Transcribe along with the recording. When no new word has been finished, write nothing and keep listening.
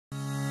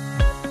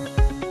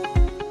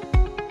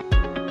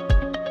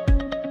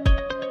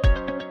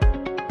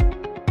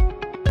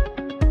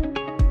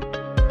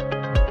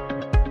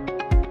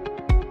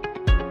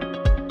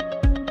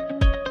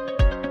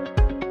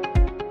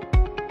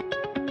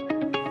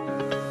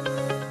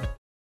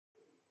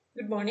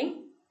morning.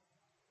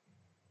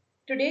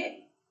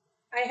 Today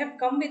I have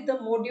come with the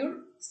module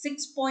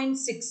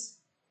 6.6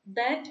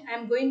 that I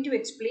am going to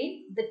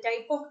explain the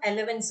type of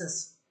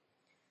allowances.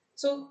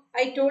 So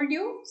I told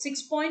you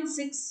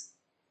 6.6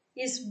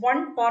 is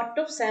one part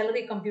of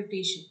salary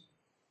computation.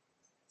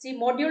 See,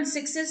 module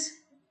 6 is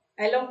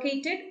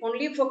allocated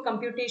only for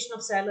computation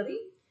of salary.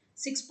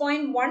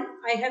 6.1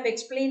 I have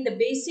explained the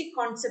basic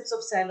concepts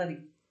of salary.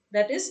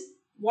 That is,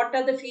 what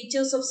are the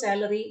features of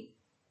salary,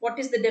 what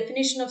is the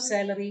definition of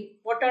salary,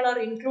 what all are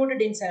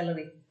included in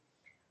salary.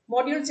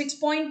 Module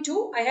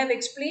 6.2 I have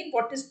explained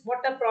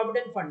what are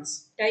provident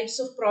funds, types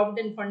of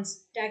provident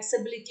funds,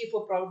 taxability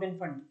for provident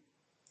fund.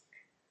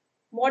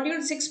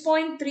 Module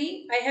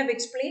 6.3 I have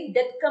explained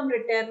death cum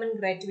retirement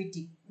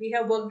gratuity. We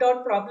have worked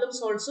out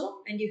problems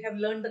also and you have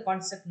learned the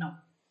concept now.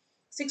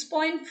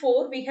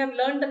 6.4 we have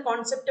learned the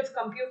concept of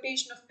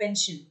computation of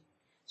pension.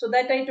 So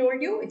that I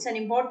told you it's an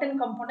important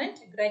component,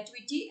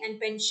 gratuity and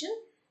pension.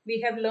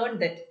 We have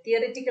learned that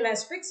theoretical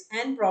aspects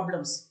and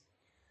problems.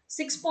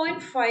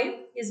 6.5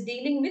 is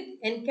dealing with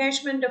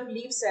encashment of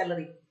leave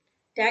salary,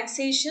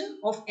 taxation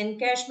of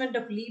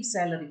encashment of leave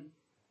salary.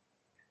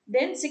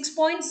 Then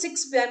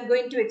 6.6 I am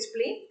going to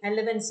explain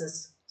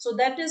allowances. So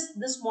that is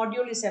this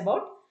module is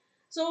about.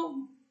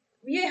 So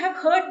we have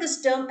heard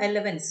this term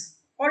allowance.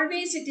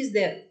 Always it is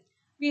there.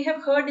 We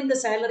have heard in the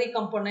salary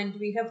component,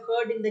 we have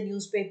heard in the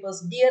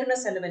newspapers,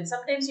 dearness allowance.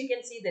 Sometimes you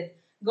can see that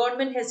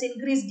government has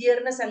increased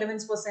dearness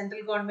allowance for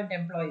central government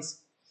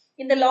employees.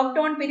 In the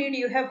lockdown period,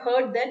 you have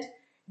heard that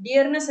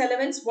dearness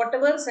allowance,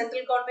 whatever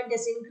central government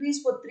has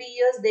increased for 3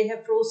 years, they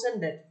have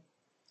frozen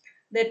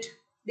that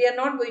they are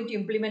not going to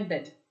implement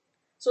that.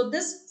 So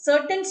this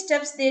certain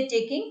steps they are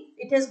taking,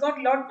 it has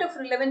got lot of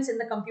relevance in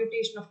the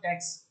computation of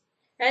tax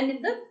and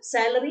in the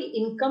salary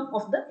income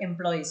of the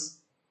employees.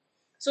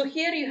 So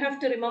here you have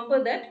to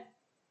remember that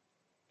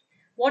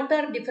what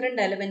are different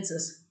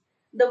allowances.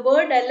 The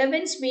word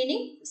allowance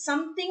meaning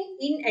something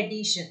in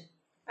addition.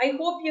 I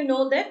hope you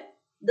know that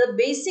the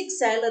basic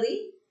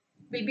salary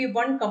will be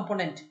one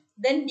component.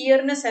 Then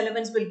dearness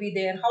allowance will be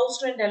there,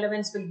 house rent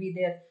allowance will be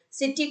there,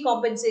 city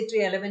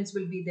compensatory allowance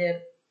will be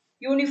there,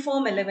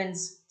 uniform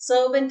allowance,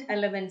 servant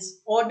allowance,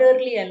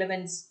 orderly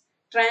allowance,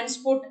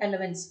 transport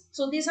allowance.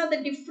 So these are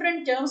the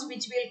different terms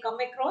which we will come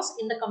across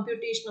in the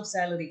computation of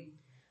salary.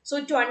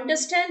 So to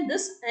understand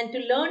this and to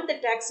learn the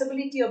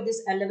taxability of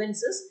these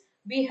allowances,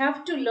 we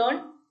have to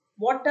learn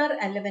what are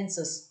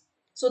allowances.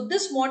 So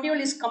this module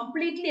is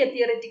completely a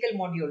theoretical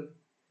module.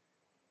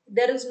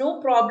 There is no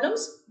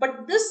problems,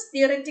 but this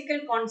theoretical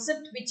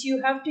concept which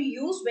you have to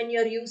use when you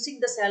are using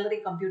the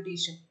salary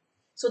computation.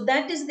 So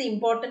that is the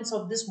importance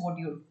of this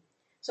module.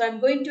 So I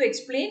am going to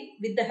explain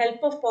with the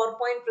help of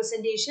PowerPoint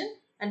presentation,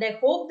 and I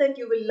hope that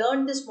you will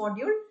learn this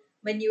module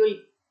when you will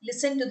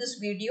listen to this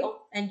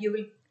video and you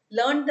will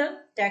learn the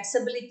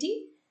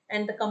taxability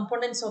and the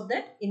components of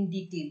that in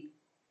detail.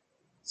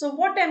 So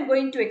what I am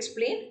going to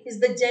explain is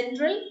the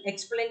general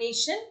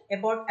explanation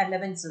about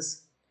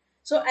allowances.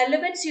 So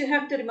allowance, you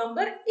have to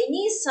remember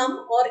any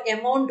sum or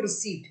amount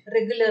received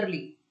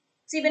regularly.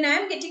 See, when I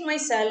am getting my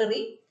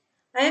salary,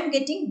 I am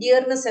getting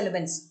dearness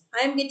allowance,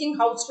 I am getting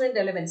house rent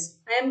allowance,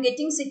 I am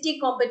getting city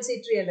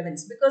compensatory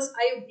allowance because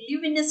I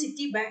live in a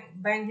city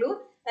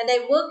Bangalore and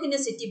I work in a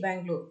city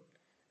Bangalore.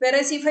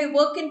 Whereas if I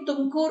work in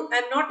Tumkur, I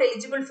am not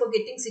eligible for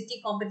getting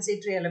city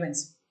compensatory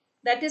allowance.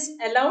 That is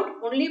allowed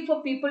only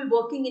for people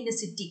working in a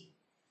city.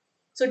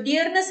 So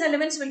dearness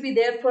allowance will be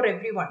there for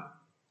everyone.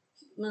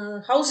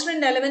 House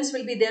rent allowance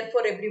will be there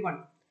for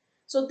everyone.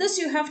 So this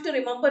you have to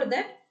remember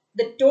that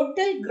the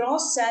total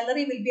gross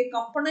salary will be a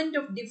component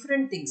of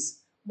different things.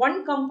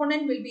 One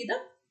component will be the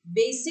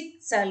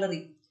basic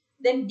salary.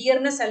 Then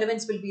dearness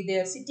allowance will be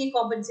there. City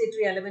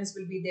compensatory allowance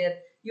will be there.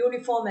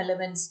 Uniform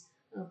allowance,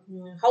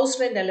 house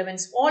rent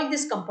allowance, all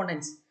these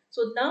components.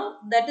 So now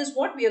that is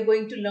what we are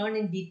going to learn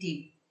in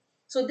detail.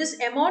 So this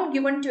amount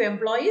given to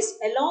employees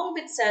along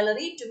with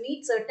salary to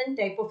meet certain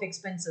type of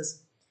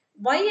expenses.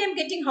 Why I am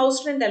getting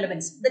house rent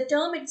allowance? The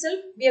term itself,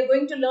 we are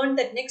going to learn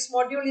that next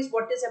module is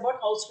what is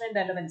about house rent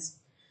allowance.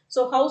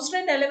 So house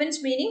rent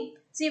allowance meaning,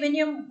 see, when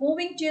you are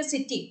moving to a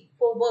city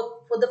for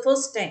work for the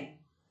first time,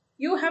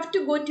 you have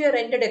to go to a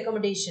rented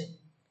accommodation.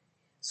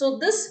 So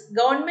this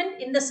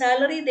government in the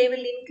salary, they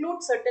will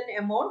include certain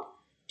amount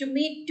to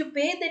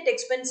pay that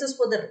expenses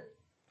for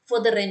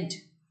the rent.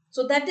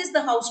 So that is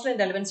the house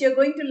rent allowance. You are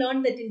going to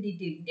learn that in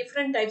detail.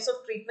 Different types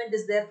of treatment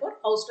is there for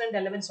house rent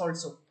allowance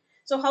also.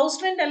 So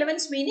house rent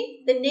allowance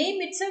meaning the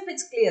name itself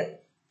is clear.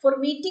 For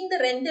meeting the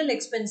rental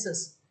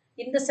expenses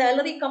in the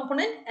salary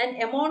component,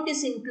 an amount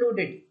is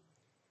included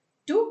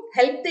to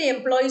help the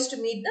employees to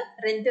meet the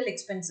rental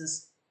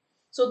expenses.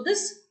 So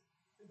this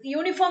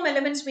uniform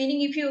allowance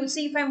meaning, if you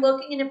see, if I am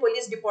working in a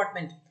police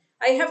department,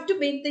 I have to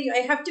be in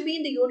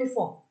the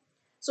uniform.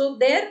 So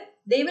there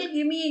they will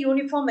give me a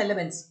uniform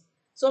allowance.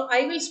 So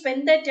I will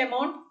spend that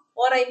amount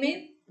or I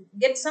may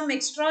get some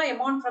extra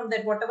amount from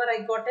that whatever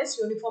I got as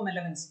uniform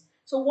allowance.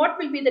 So what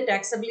will be the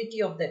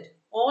taxability of that?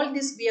 All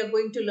this we are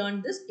going to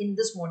learn this in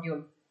this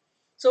module.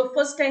 So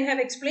first I have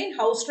explained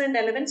house rent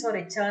allowance or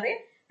HRA,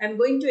 I'm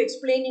going to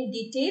explain in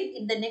detail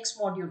in the next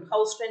module,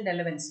 house rent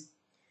allowance.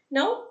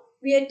 Now,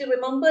 we have to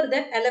remember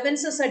that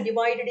allowances are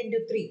divided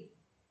into three.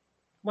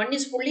 One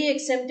is fully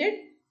exempted,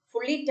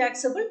 fully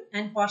taxable,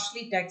 and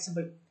partially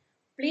taxable.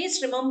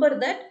 Please remember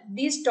that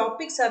these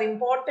topics are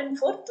important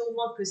for 2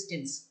 more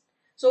questions.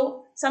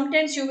 So,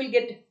 sometimes you will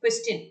get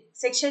question,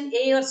 section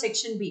A or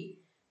section B.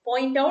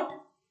 Point out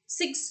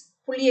 6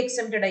 fully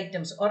exempted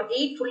items or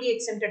 8 fully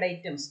exempted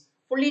items,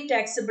 fully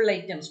taxable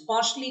items,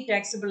 partially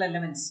taxable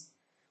allowance.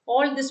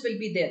 All this will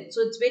be there.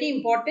 So, it's very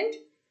important.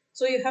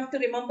 So, you have to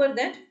remember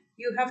that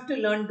you have to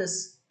learn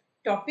this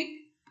topic.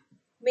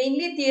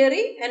 Mainly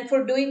theory, and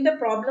for doing the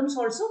problems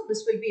also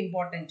this will be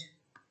important.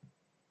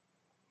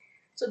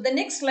 So the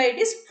next slide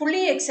is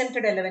fully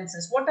exempted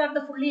allowances. What are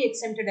the fully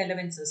exempted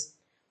allowances?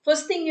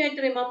 First thing you have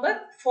to remember,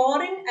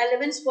 foreign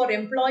allowance for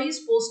employees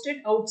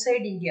posted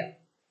outside India.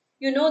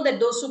 You know that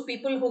those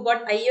people who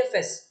got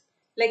IFS,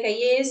 like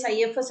IAS,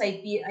 IFS,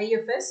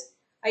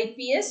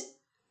 IPS,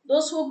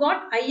 those who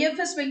got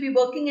IFS will be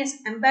working as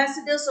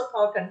ambassadors of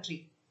our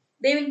country.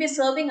 They will be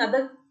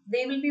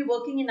they will be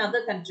working in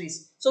other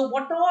countries. So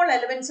what all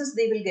allowances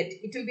they will get,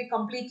 it will be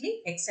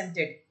completely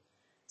exempted.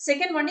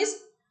 Second one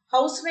is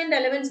house rent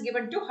allowance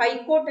given to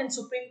High Court and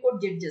Supreme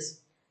Court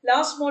judges.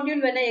 Last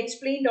module when I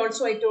explained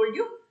also I told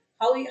you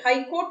how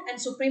High Court and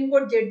Supreme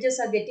Court judges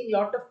are getting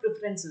lot of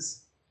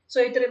preferences. So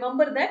you have to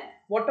remember that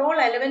what all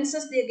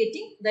allowances they are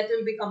getting, that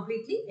will be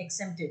completely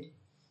exempted.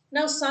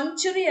 Now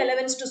sumptuary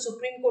allowance to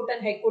Supreme Court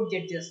and High Court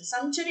judges.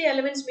 Sumptuary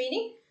allowance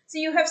meaning,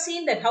 see you have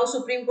seen that how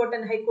Supreme Court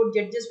and High Court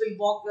judges will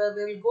walk,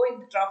 they will go in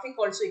the traffic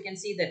also, you can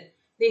see that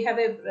they have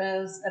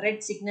a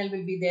red signal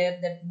will be there,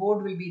 that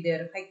board will be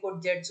there, High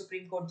Court judge,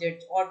 Supreme Court judge,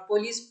 or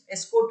police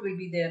escort will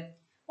be there,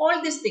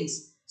 all these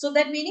things. So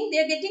that meaning they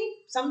are getting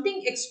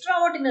something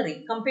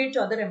extraordinary compared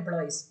to other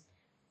employees.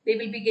 They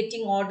will be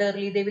getting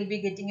orderly, they will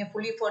be getting a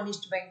fully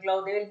furnished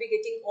bungalow, they will be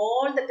getting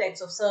all the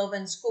types of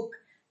servants, cook,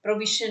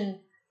 provision,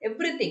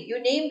 everything.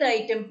 You name the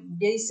item,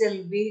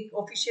 diesel,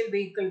 official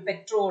vehicle,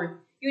 petrol,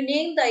 you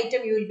name the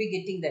item, you will be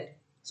getting that.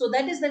 So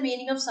that is the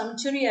meaning of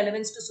sumptuary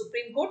allowance to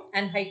Supreme Court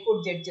and High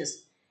Court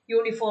judges.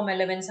 Uniform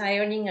allowance,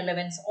 ironing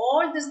allowance,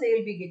 all this they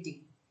will be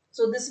getting.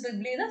 So this will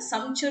be the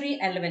sumptuary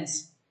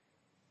allowance.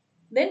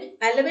 Then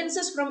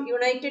allowances from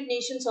United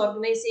Nations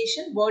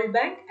Organization, World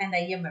Bank and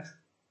IMF.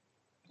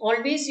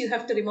 Always you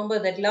have to remember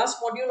that last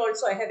module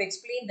also I have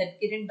explained that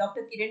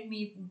Dr. Kiran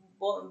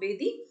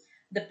Bedi,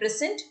 the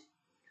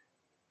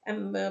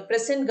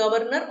present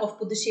governor of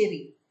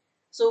Puducherry.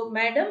 So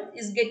madam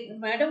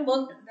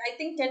worked I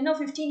think 10 or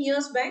 15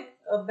 years back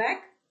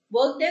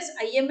worked as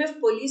IMF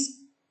police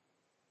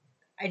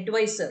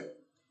advisor.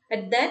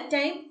 At that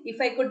time,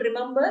 if I could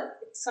remember,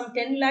 some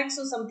 10 lakhs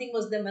or something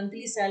was the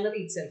monthly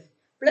salary itself,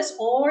 plus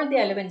all the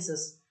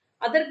allowances.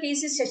 Other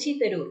cases, Shashi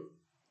Tharoor,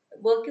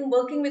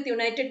 working with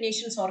United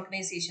Nations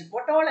Organization.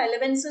 What all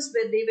allowances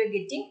they were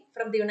getting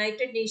from the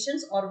United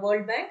Nations or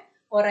World Bank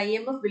or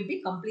IMF will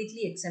be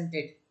completely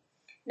exempted.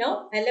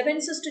 Now,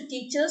 allowances to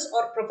teachers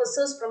or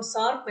professors from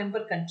SAARC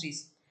member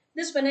countries.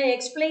 This, when I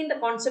explain the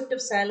concept of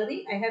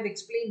salary, I have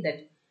explained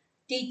that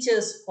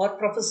teachers or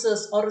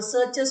professors or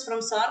researchers from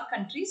SAARC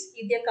countries,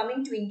 if they are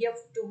coming to India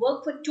to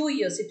work for 2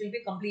 years, it will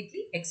be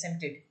completely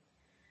exempted.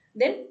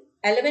 Then,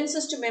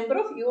 allowances to member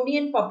of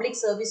Union Public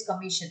Service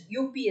Commission,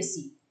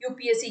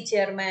 UPSC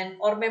chairman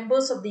or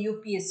members of the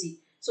UPSC,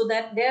 so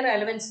that their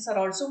allowances are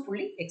also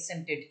fully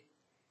exempted.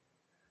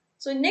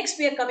 So next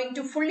we are coming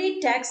to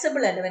fully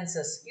taxable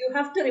allowances. You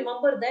have to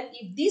remember that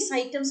if these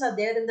items are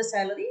there in the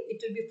salary,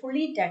 it will be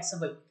fully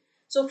taxable.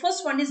 So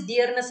first one is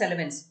dearness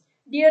allowance.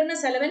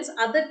 Dearness allowance,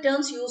 other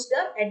terms used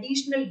are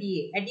additional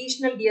DA.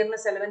 Additional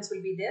dearness allowance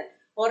will be there,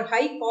 or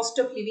high cost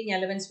of living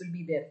allowance will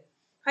be there.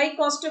 High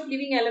cost of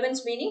living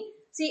allowance meaning,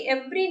 see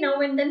every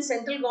now and then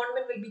central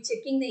government will be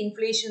checking the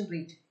inflation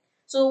rate.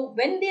 So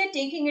when they are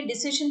taking a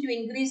decision to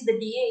increase the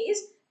DA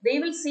they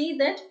will see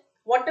that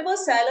whatever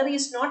salary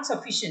is not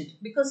sufficient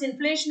because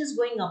inflation is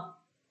going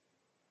up.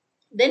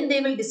 Then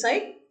they will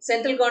decide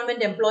central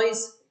government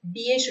employees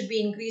DA should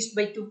be increased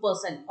by 2%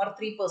 or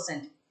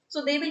 3%.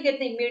 So they will get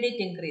the immediate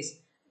increase.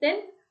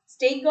 Then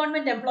state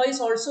government employees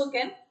also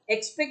can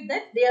expect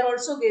that they are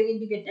also going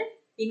to get an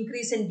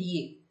increase in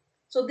DA.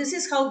 So this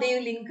is how they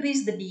will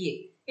increase the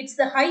DA. It's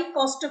the high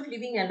cost of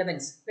living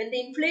allowance. When the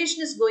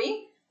inflation is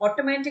going,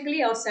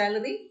 automatically our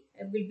salary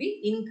will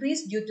be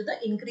increased due to the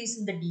increase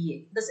in the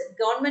DA. The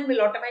government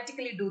will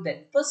automatically do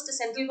that. First, the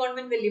central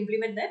government will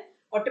implement that.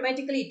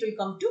 Automatically, it will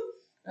come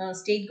to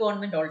state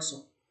government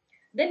also.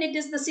 Then it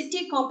is the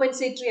city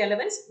compensatory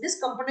allowance. This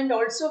component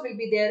also will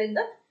be there in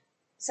the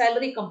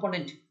salary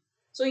component.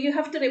 So you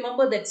have to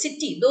remember that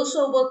city, those who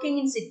are working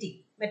in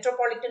city,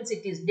 metropolitan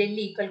cities,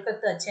 Delhi,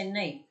 Kolkata,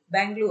 Chennai,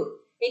 Bangalore,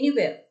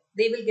 anywhere,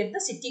 they will get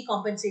the city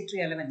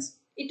compensatory allowance.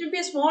 It will be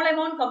a small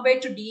amount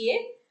compared to DA,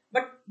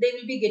 but they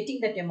will be getting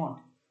that amount.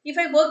 If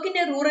I work in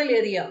a rural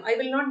area, I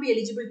will not be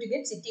eligible to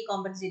get city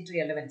compensatory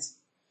allowance.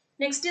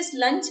 Next is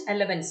lunch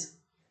allowance.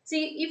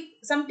 See,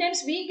 if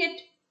sometimes we get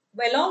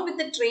along with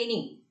the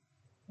training,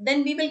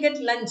 then we will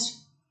get lunch.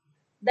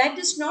 that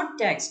is not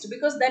taxed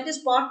because that is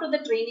part of the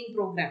training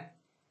program.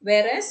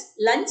 Whereas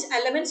lunch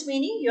allowance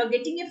meaning you are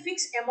getting a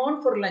fixed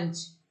amount for lunch.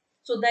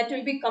 So that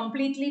will be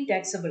completely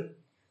taxable.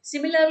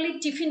 Similarly,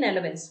 tiffin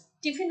allowance.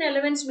 Tiffin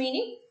allowance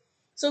meaning,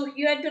 so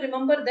you have to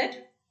remember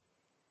that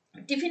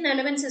tiffin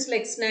allowance is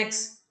like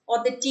snacks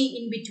or the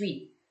tea in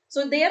between.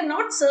 So they are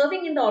not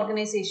serving in the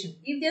organization.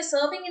 If they are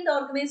serving in the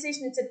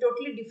organization, it's a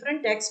totally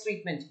different tax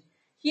treatment.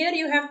 Here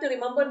you have to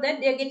remember that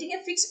they are getting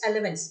a fixed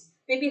allowance,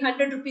 maybe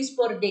 100 rupees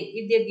per day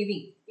if they are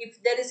giving.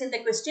 If there is in the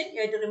question,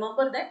 you have to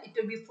remember that it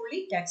will be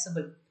fully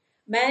taxable.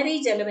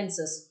 Marriage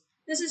allowances.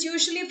 This is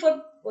usually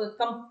for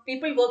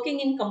people working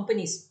in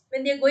companies.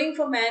 When they are going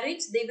for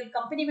marriage,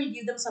 company will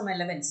give them some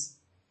allowance.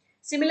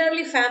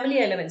 Similarly,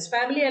 family allowance.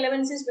 Family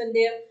allowance is when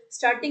they are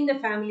starting the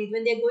family,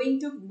 when they are going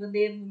to, when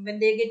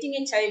they are getting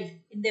a child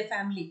in their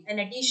family, an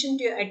addition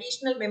to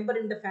additional member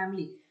in the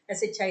family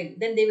as a child,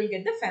 then they will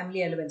get the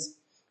family allowance.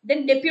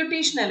 Then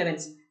deputation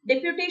allowance.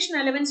 Deputation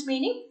allowance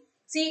meaning,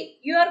 see,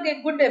 you are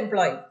a good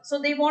employee,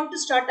 so they want to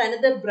start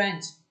another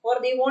branch or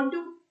they want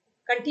to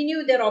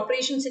continue their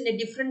operations in a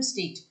different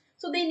state.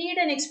 So they need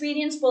an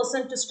experienced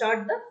person to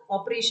start the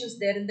operations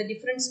there in the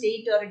different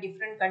state or a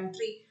different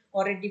country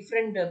or a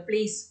different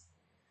place.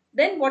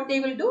 Then what they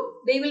will do,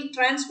 they will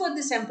transfer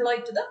this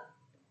employee to the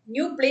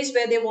new place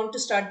where they want to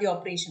start the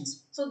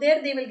operations. So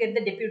there they will get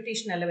the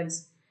deputation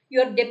allowance.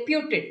 You are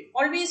deputed,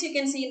 always you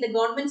can see in the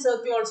government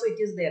circle also it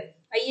is there.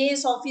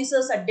 IAS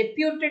officers are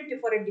deputed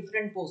for a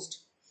different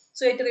post,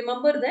 so you have to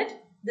remember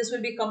that this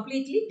will be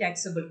completely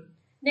taxable.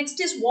 Next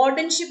is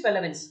wardenship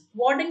allowance.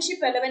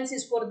 Wardenship allowance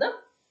is for the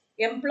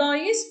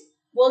employees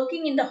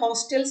working in the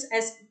hostels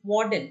as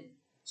warden.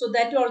 So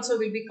that also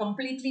will be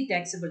completely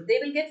taxable. They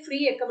will get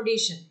free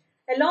accommodation.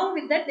 Along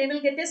with that, they will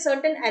get a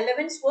certain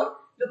allowance for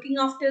looking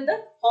after the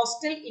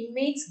hostel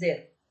inmates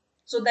there.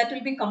 So that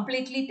will be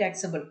completely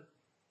taxable.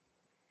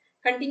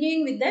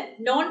 Continuing with that,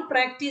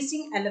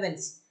 non-practicing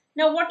allowance.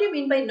 Now, what do you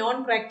mean by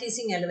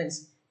non-practicing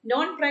allowance?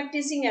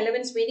 Non-practicing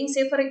allowance meaning,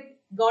 say for a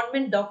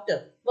government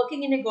doctor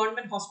working in a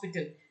government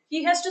hospital,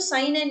 he has to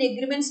sign an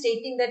agreement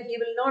stating that he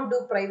will not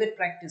do private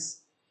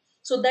practice.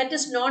 So that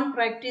is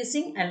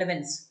non-practicing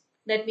allowance.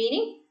 That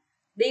meaning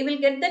they will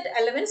get that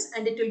allowance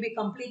and it will be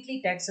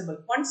completely taxable.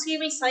 Once he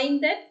will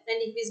sign that, then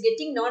if he is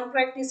getting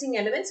non-practicing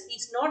allowance, he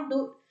is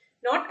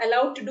not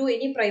allowed to do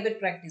any private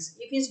practice.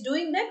 If he is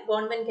doing that,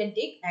 government can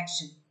take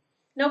action.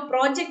 Now,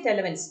 project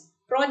allowance.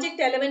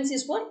 Project allowance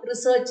is for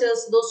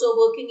researchers, those who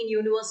are working in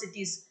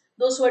universities,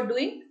 those who are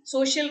doing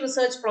social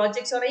research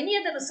projects or any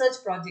other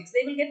research projects,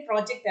 they will get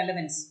project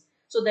allowance.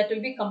 So that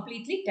will be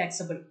completely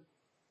taxable.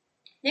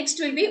 Next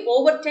will be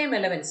overtime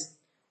allowance.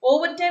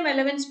 Overtime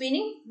allowance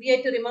meaning we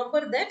have to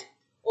remember that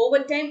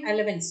overtime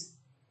allowance.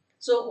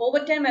 So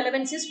overtime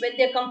allowance is when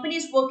their company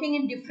is working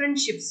in different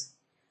shifts.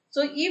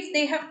 So if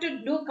they have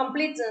to do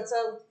complete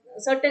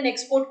certain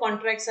export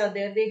contracts are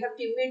there, they have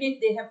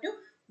to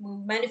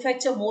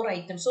manufacture more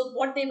items. So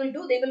what they will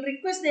do, they will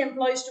request the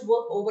employees to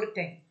work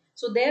overtime.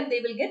 So there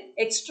they will get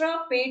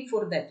extra paid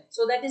for that.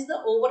 So that is the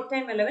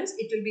overtime allowance.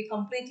 It will be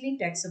completely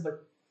taxable.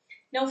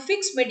 Now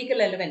fixed medical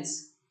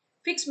allowance.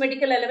 Fixed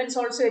medical allowance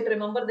also you have to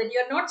remember that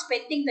you are not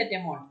spending that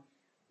amount.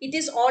 It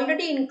is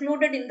already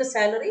included in the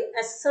salary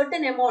as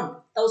certain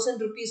amount, 1000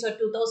 rupees or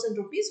 2000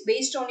 rupees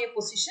based on your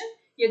position.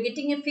 You are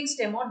getting a fixed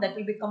amount that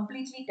will be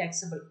completely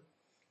taxable.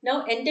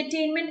 Now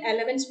entertainment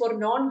allowance for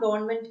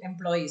non-government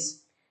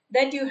employees.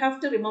 That you have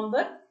to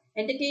remember.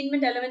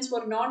 Entertainment allowance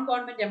for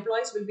non-government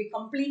employees will be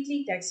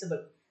completely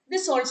taxable.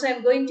 This also I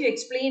am going to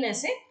explain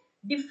as a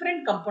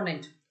different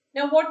component.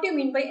 Now what do you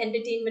mean by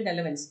entertainment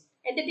allowance?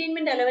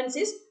 Entertainment allowance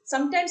is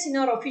sometimes in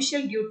our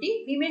official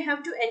duty, we may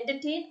have to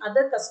entertain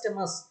other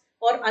customers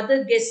or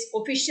other guests,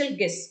 official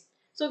guests.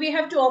 So we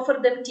have to offer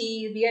them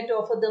tea, we have to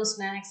offer them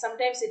snacks,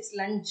 sometimes it's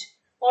lunch,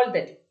 all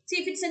that.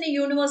 See, if it's in a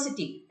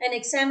university, an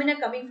examiner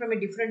coming from a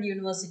different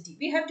university,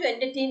 we have to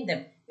entertain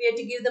them. We have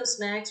to give them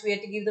snacks, we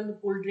have to give them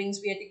cool drinks,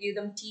 we have to give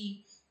them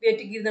tea, we have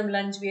to give them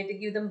lunch, we have to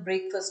give them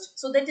breakfast.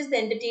 So that is the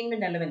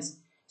entertainment allowance.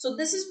 So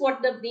this is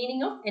what the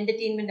meaning of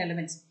entertainment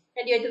allowance.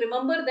 And you have to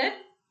remember that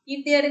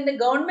if they are in the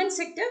government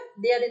sector,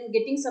 they are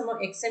getting some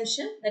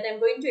exemption that I am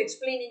going to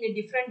explain in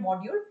a different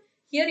module.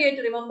 Here you have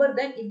to remember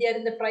that if they are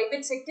in the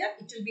private sector,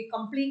 it will be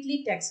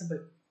completely taxable.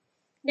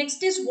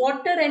 Next is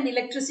water and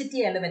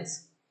electricity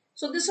allowance.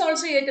 So this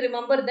also you have to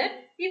remember that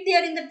if they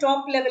are in the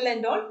top level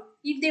and all,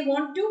 if they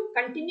want to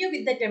continue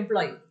with that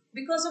employee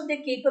because of their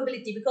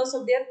capability, because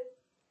of their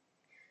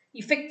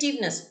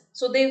effectiveness,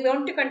 so they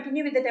want to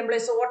continue with that employee.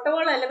 So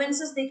whatever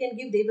allowances they can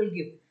give, they will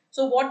give.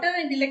 So water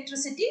and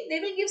electricity, they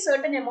will give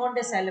certain amount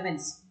as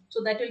allowance.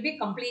 So that will be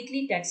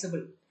completely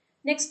taxable.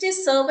 Next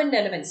is servant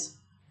allowance.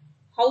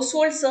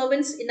 Household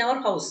servants in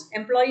our house,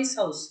 employee's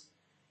house.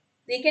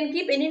 They can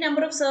keep any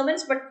number of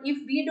servants, but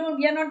if we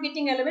are not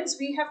getting allowance,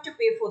 we have to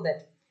pay for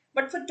that.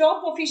 But for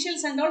top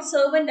officials and all,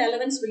 servant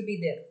allowance will be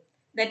there.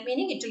 That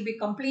meaning it will be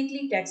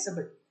completely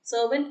taxable.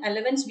 Servant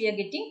allowance we are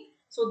getting,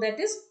 so that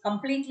is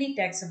completely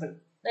taxable.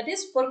 That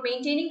is for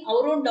maintaining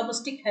our own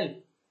domestic help.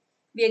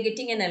 We are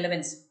getting an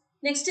allowance.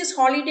 Next is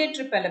holiday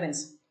trip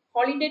allowance.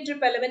 Holiday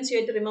trip allowance, you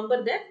have to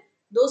remember that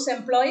those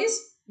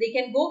employees, they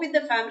can go with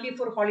the family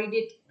for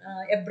holiday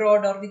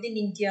abroad or within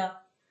India,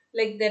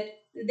 like that.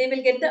 They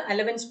will get the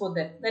allowance for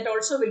that. That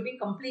also will be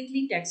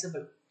completely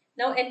taxable.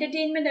 Now,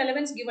 entertainment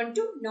allowance given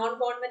to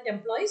non-government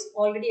employees,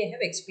 already I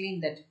have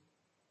explained that.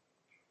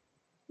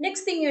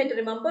 Next thing you have to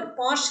remember,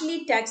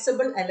 partially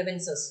taxable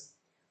allowances.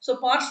 So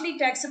partially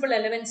taxable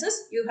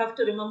allowances, you have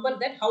to remember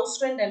that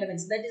house rent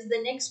allowance. That is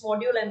the next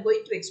module I am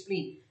going to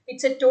explain.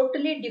 It's a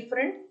totally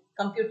different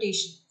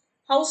computation.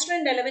 House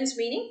rent allowance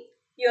meaning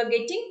you are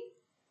getting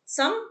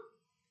some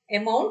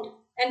amount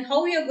and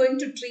how you are going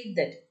to treat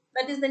that.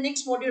 That is the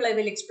next module I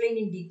will explain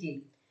in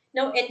detail.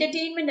 Now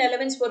entertainment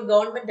allowance for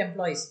government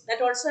employees.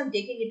 That also I am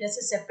taking it as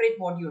a separate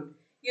module.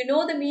 You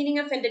know the meaning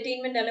of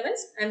entertainment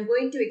allowance. I am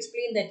going to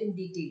explain that in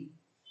detail.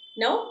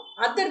 Now,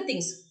 other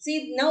things.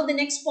 See, now the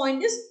next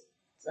point is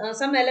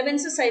some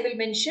allowances I will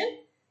mention.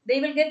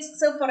 They will get,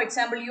 so for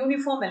example,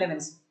 uniform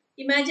allowance.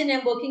 Imagine I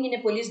am working in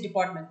a police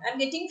department. I am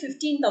getting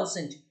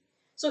 15,000.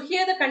 So,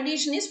 here the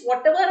condition is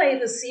whatever I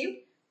received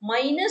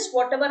minus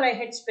whatever I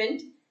had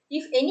spent.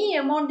 If any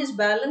amount is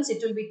balanced,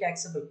 it will be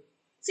taxable.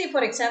 See,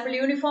 for example,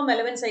 uniform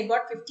allowance I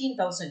got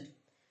 15,000.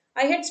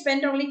 I had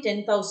spent only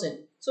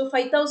 10,000. So,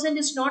 5,000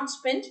 is not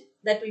spent.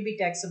 That will be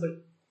taxable.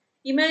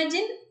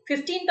 Imagine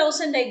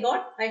 15,000 I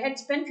got, I had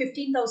spent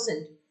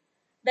 15,000.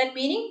 That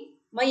meaning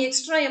my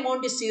extra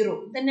amount is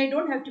 0. Then I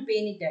don't have to pay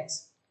any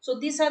tax. So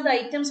these are the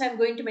items I am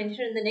going to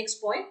mention in the next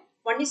point.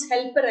 One is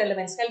helper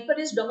allowance. Helper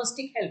is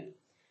domestic help.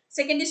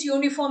 Second is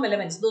uniform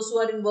allowance. Those who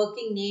are in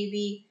working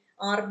Navy,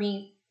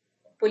 Army,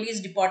 Police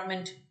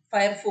Department,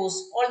 Fire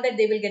Force, all that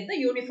they will get the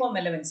uniform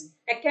allowance.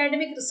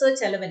 Academic research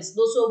allowance.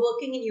 Those who are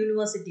working in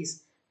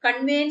universities.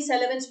 Conveyance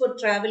allowance for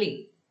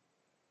traveling.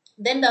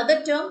 Then the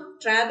other term,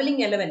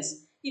 traveling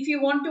allowance. If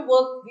you want to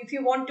work, if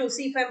you want to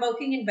see, if I'm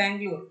working in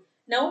Bangalore,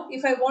 now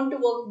if I want to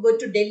work, go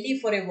to Delhi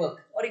for a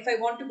work, or if I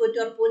want to go to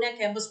our Pune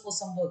campus for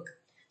some work.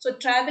 So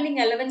traveling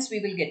allowance we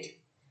will get.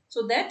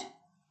 So that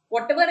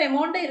whatever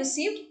amount I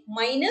received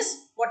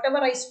minus whatever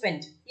I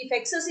spent. If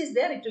excess is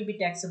there, it will be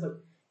taxable.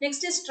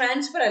 Next is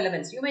transfer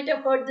allowance. You might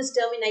have heard this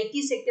term in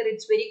IT sector,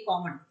 it's very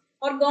common.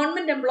 Or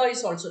government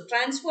employees also,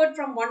 transferred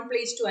from one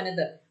place to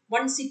another,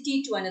 one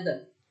city to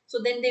another. So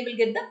then they will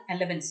get the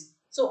allowance.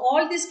 So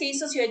all these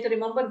cases you have to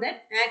remember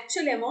that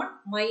actual amount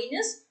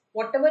minus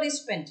whatever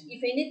is spent.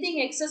 If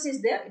anything excess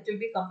is there, it will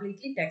be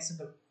completely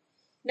taxable.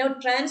 Now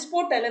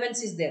transport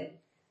allowance is there.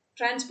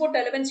 Transport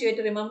allowance you have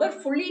to remember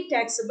fully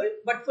taxable,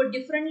 but for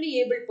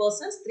differently abled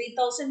persons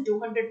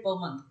 3,200 per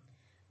month.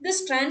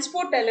 This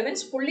transport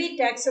allowance fully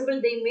taxable,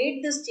 they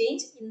made this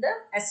change in the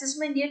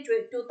assessment year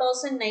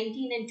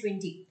 2019 and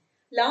 20.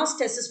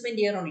 Last assessment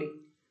year only.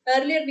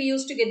 Earlier we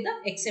used to get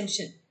the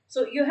exemption.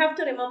 So you have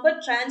to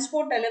remember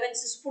transport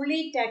allowance is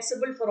fully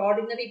taxable for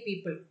ordinary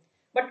people.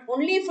 But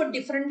only for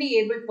differently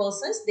abled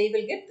persons, they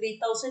will get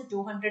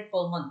 3,200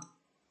 per month.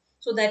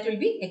 So that will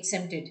be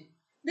exempted.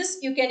 This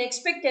you can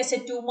expect as a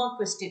 2-mark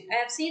question.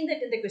 I have seen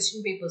that in the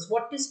question papers.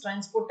 What is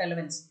transport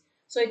allowance?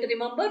 So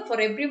remember,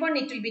 for everyone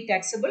it will be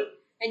taxable.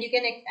 And you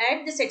can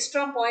add this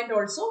extra point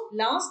also.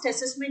 Last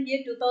assessment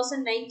year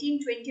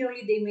 2019-20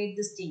 only they made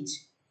this change.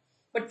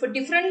 But for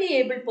differently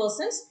abled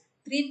persons,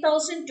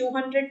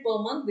 3,200 per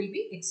month will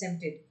be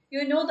exempted.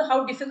 You know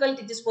how difficult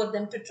it is for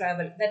them to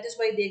travel. That is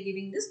why they are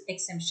giving this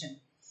exemption.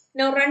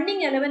 Now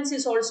running allowance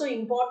is also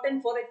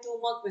important for a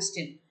 2-mark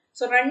question.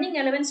 So running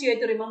allowance, you have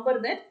to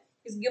remember that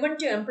is given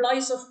to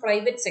employees of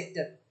private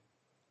sector.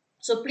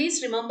 So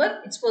please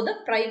remember, it's for the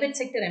private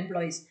sector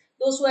employees.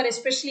 Those who are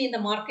especially in the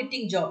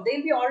marketing job, they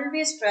will be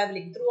always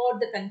traveling throughout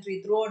the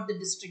country, throughout the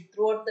district,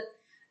 throughout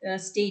the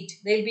state.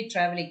 They will be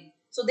traveling.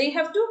 So they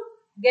have to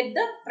get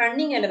the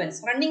running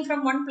allowance, running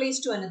from one place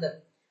to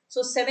another.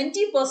 So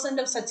 70%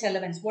 of such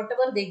allowance,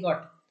 whatever they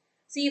got.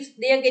 See, if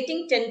they are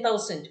getting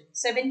 10,000,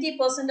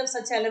 70% of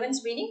such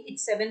allowance meaning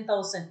it's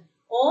 7,000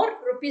 or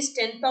rupees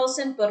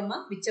 10,000 per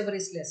month, whichever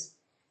is less.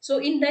 So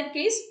in that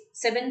case,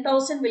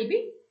 7,000 will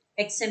be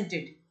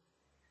exempted.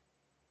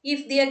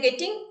 If they are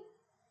getting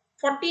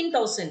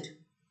 14,000,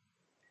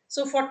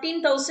 so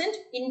 14,000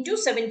 into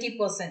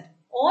 70%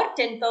 or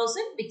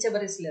 10,000,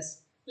 whichever is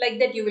less. Like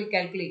that you will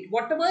calculate.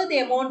 Whatever the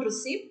amount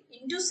received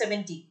into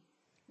 70,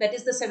 that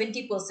is the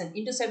 70%,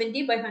 into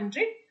 70 by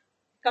 100,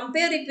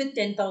 compare it with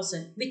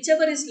 10,000.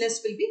 Whichever is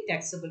less will be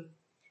taxable.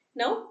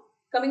 Now,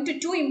 coming to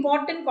two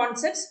important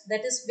concepts,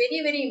 that is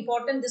very, very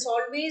important. This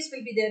always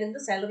will be there in the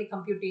salary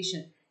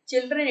computation.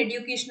 Children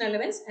education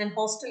allowance and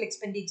hostel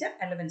expenditure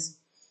allowance.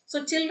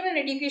 So, children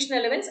education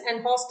allowance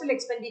and hostel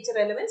expenditure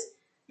allowance,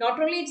 not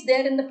only it's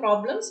there in the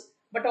problems,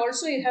 but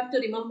also you have to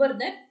remember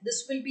that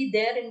this will be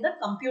there in the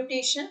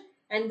computation,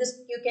 and this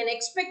you can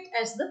expect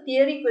as the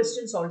theory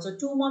questions also,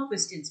 2-mark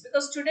questions,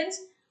 because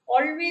students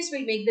always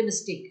will make the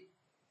mistake.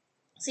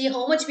 See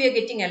how much we are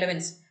getting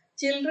allowance.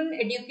 Children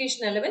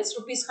education allowance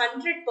rupees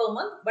 100 per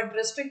month, but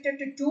restricted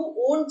to 2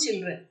 own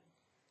children.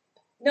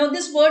 Now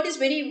this word is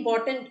very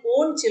important,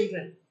 own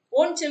children.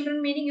 Own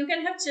children meaning you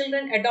can have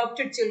children,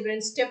 adopted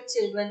children, step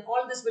children,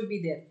 all this will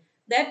be there.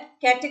 that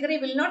category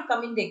will not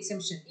come in the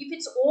exemption. If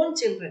it's own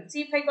children,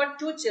 see if I got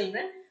 2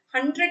 children,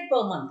 100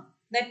 per month.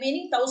 That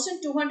meaning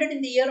 1200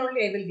 in the year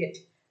only I will get.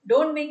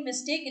 Don't make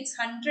mistake, it's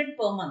 100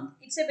 per month.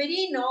 It's a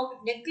very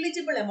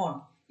negligible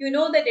amount. You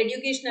know that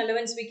education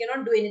allowance, we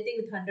cannot do anything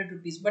with 100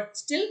 rupees. But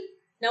still,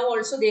 now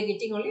also they are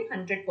getting only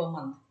 100 per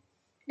month.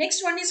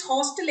 Next one is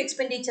hostel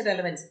expenditure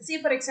allowance.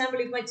 See, for example,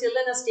 if my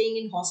children are staying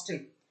in hostel,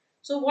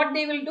 so what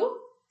they will do?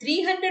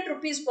 300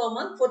 rupees per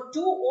month for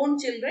 2 own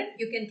children,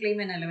 you can claim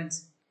an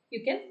allowance.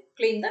 You can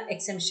claim the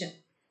exemption.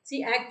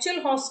 See,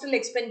 actual hostel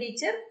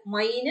expenditure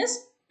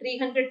minus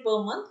 300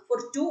 per month for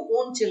 2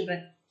 own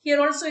children. Here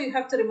also you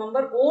have to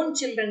remember own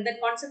children. That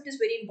concept is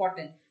very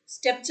important.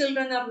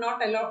 Stepchildren are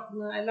not allowed.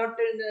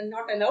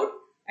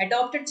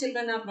 Adopted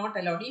children are not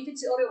allowed. If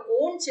it's your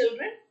own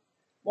children,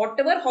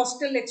 whatever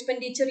hostel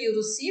expenditure you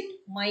received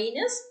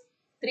minus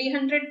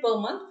 300 per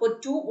month for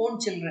 2 own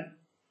children.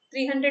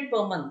 300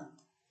 per month.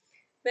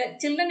 The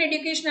children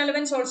education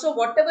allowance also,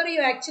 whatever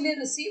you actually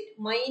received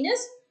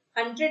minus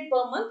 100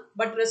 per month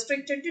but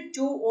restricted to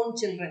 2 own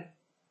children.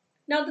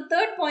 Now the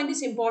third point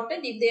is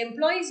important. If the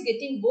employee is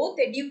getting both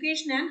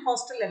education and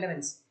hostel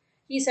allowance,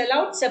 he is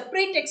allowed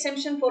separate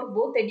exemption for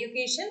both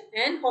education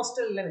and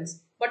hostel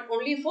allowance, but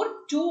only for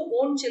 2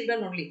 own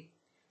children only.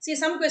 See,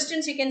 some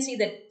questions you can see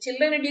that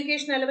children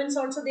education allowance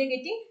also they are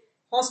getting,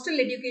 hostel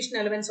education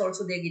allowance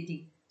also they are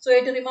getting. So you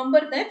have to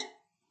remember that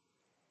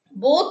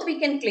both we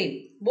can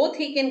claim, both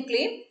he can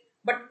claim,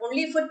 but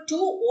only for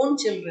 2 own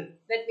children.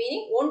 That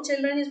meaning own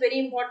children is very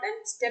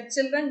important,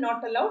 stepchildren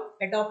not allowed,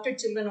 adopted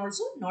children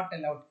also not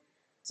allowed.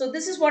 So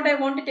this is what I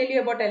want to tell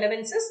you about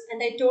allowances,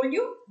 and I told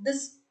you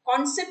this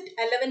concept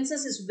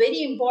allowances is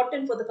very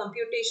important for the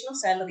computation of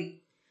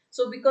salary.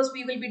 So because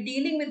we will be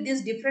dealing with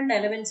these different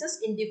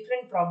allowances in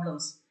different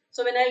problems.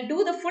 So when I'll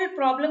do the full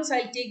problems,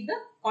 I'll take the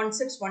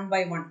concepts one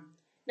by one.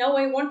 Now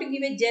I want to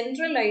give a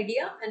general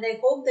idea and I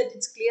hope that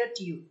it's clear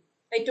to you.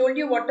 I told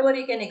you whatever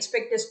you can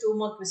expect as 2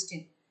 more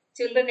questions.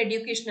 Children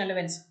education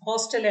allowance,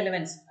 hostel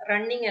allowance,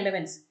 running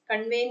allowance,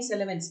 conveyance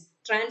allowance,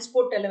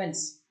 transport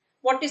allowance.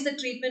 What is the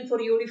treatment for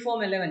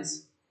uniform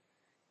allowance?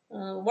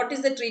 What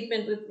is the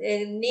treatment?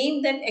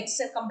 Name that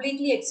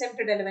completely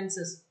exempted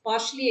allowances,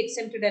 partially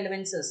exempted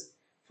allowances,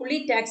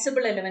 fully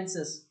taxable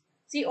allowances.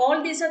 See,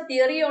 all these are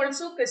theory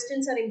also,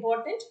 questions are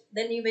important.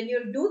 Then when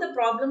you do the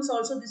problems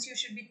also, this you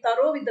should be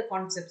thorough with the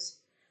concepts.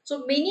 So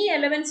many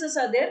allowances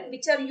are there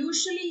which are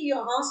usually you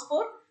ask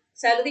for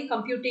salary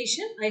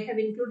computation. I have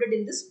included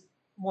in this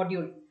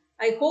module.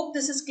 I hope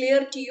this is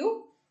clear to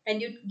you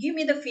and you give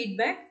me the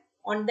feedback.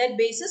 On that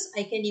basis,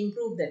 I can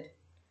improve that.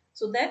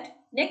 So that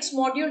next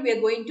module we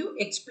are going to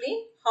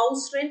explain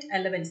house rent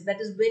allowance. That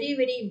is very,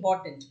 very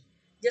important.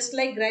 Just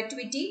like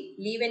gratuity,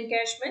 leave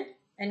encashment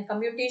and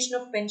commutation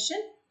of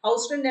pension,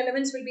 house rent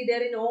allowance will be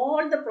there in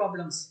all the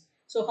problems.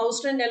 So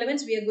house rent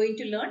allowance we are going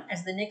to learn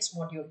as the next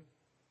module.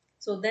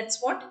 So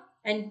that's what,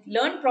 and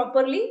learn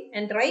properly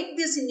and write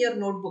this in your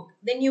notebook.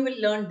 Then you will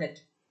learn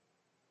that.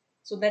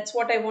 So that's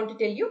what I want to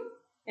tell you,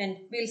 and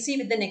we'll see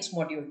with the next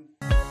module.